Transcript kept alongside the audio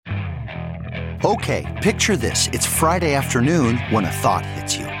Okay, picture this. It's Friday afternoon when a thought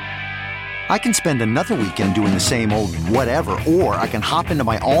hits you. I can spend another weekend doing the same old whatever, or I can hop into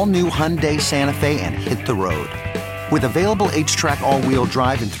my all-new Hyundai Santa Fe and hit the road. With available H-Track all-wheel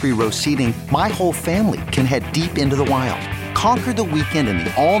drive and 3-row seating, my whole family can head deep into the wild. Conquer the weekend in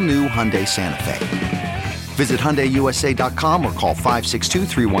the all-new Hyundai Santa Fe. Visit HyundaiUSA.com or call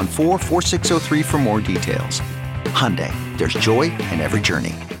 562-314-4603 for more details. Hyundai, there's joy in every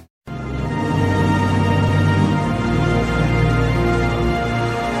journey.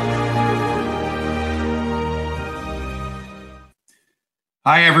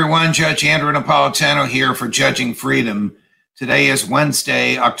 Hi, everyone. Judge Andrew Napolitano here for Judging Freedom. Today is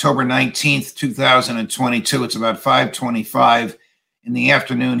Wednesday, October 19th, 2022. It's about 5:25 in the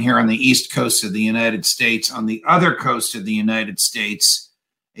afternoon here on the East Coast of the United States. On the other coast of the United States,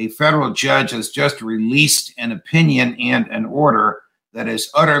 a federal judge has just released an opinion and an order that is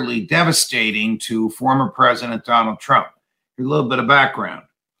utterly devastating to former President Donald Trump. Here's a little bit of background.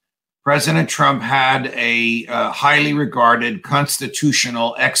 President Trump had a highly regarded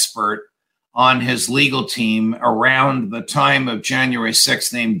constitutional expert on his legal team around the time of January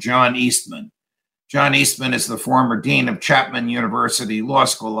 6th named John Eastman. John Eastman is the former dean of Chapman University Law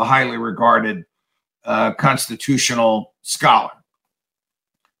School, a highly regarded constitutional scholar.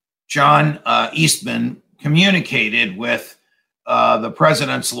 John Eastman communicated with the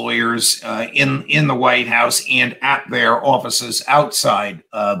president's lawyers in the White House and at their offices outside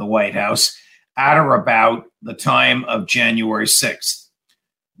the White House at or about the time of January 6th.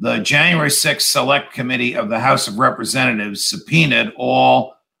 The January 6th Select Committee of the House of Representatives subpoenaed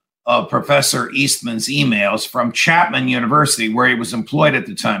all of Professor Eastman's emails from Chapman University, where he was employed at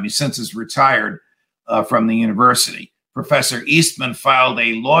the time. He since is retired from the university. Professor Eastman filed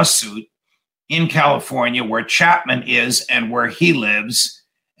a lawsuit in California, where Chapman is and where he lives,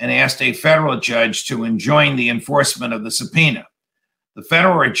 and asked a federal judge to enjoin the enforcement of the subpoena. The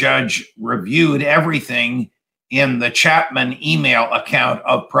federal judge reviewed everything in the Chapman email account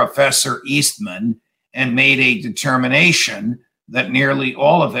of Professor Eastman and made a determination that nearly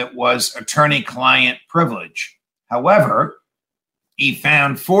all of it was attorney-client privilege. However, he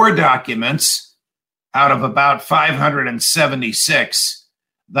found 4 documents out of about 576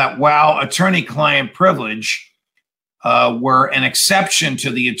 that while attorney-client privilege were an exception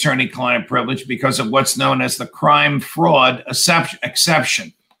to the attorney-client privilege because of what's known as the crime-fraud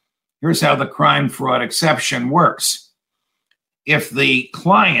exception. Here's how the crime-fraud exception works. If the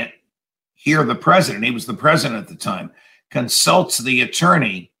client, here the president, he was the president at the time, consults the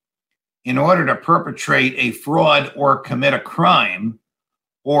attorney in order to perpetrate a fraud or commit a crime,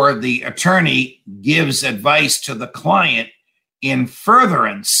 or the attorney gives advice to the client in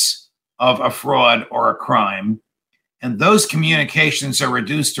furtherance of a fraud or a crime, and those communications are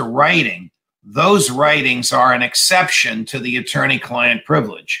reduced to writing, those writings are an exception to the attorney-client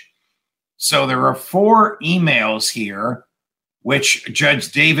privilege. So there are 4 emails here which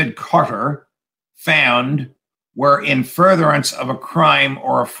Judge David Carter found were in furtherance of a crime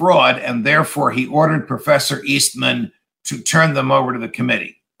or a fraud, and therefore he ordered Professor Eastman to turn them over to the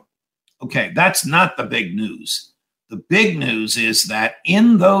committee. Okay, that's not the big news. The big news is that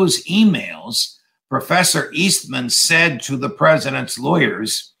in those emails, Professor Eastman said to the president's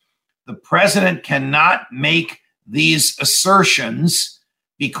lawyers, the president cannot make these assertions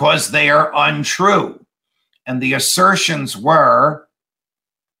because they are untrue. And the assertions were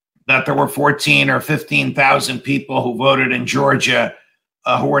that there were 14 or 15,000 people who voted in Georgia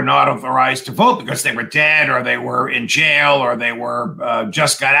who were not authorized to vote because they were dead or they were in jail or they were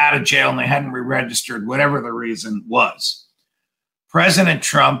just got out of jail and they hadn't re-registered, whatever the reason was. President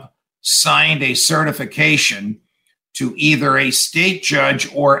Trump signed a certification to either a state judge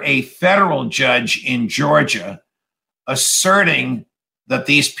or a federal judge in Georgia asserting that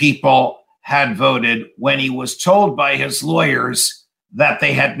these people had voted when he was told by his lawyers that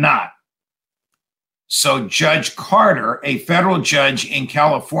they had not. So Judge Carter, a federal judge in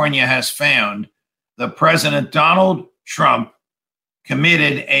California, has found that President Donald Trump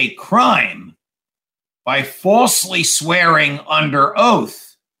committed a crime by falsely swearing under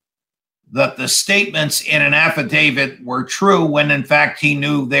oath that the statements in an affidavit were true when in fact he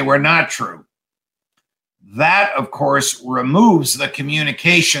knew they were not true. That, of course, removes the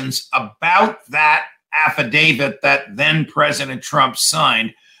communications about that affidavit that then President Trump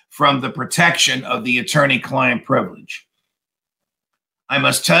signed from the protection of the attorney-client privilege. I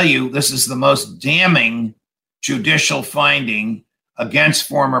must tell you, this is the most damning judicial finding against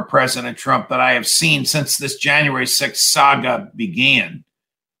former President Trump that I have seen since this January 6th saga began.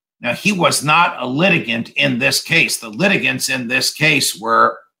 Now, he was not a litigant in this case. The litigants in this case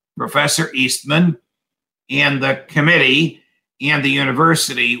were Professor Eastman and the committee and the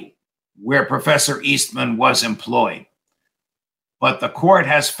university where Professor Eastman was employed. But the court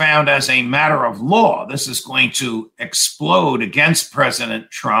has found as a matter of law, this is going to explode against President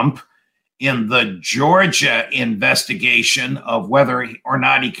Trump in the Georgia investigation of whether or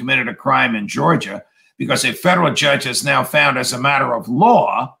not he committed a crime in Georgia, because a federal judge has now found as a matter of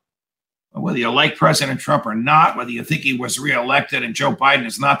law, whether you like President Trump or not, whether you think he was reelected and Joe Biden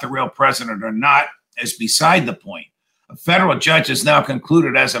is not the real president or not, is beside the point. A federal judge has now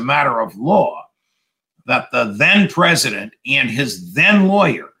concluded as a matter of law that the then president and his then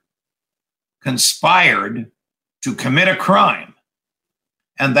lawyer conspired to commit a crime,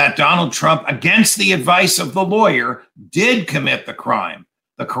 and that Donald Trump, against the advice of the lawyer, did commit the crime.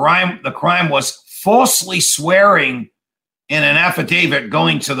 The crime was falsely swearing in an affidavit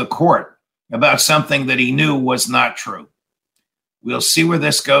going to the court about something that he knew was not true. We'll see where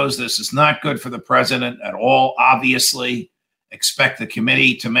this goes. This is not good for the president at all, obviously. Expect the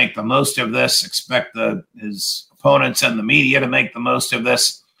committee to make the most of this. Expect his opponents and the media to make the most of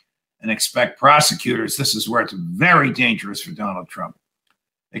this. And expect prosecutors. This is where it's very dangerous for Donald Trump.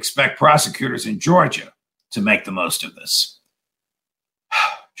 Expect prosecutors in Georgia to make the most of this.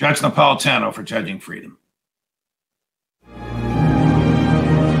 Judge Napolitano for Judging Freedom.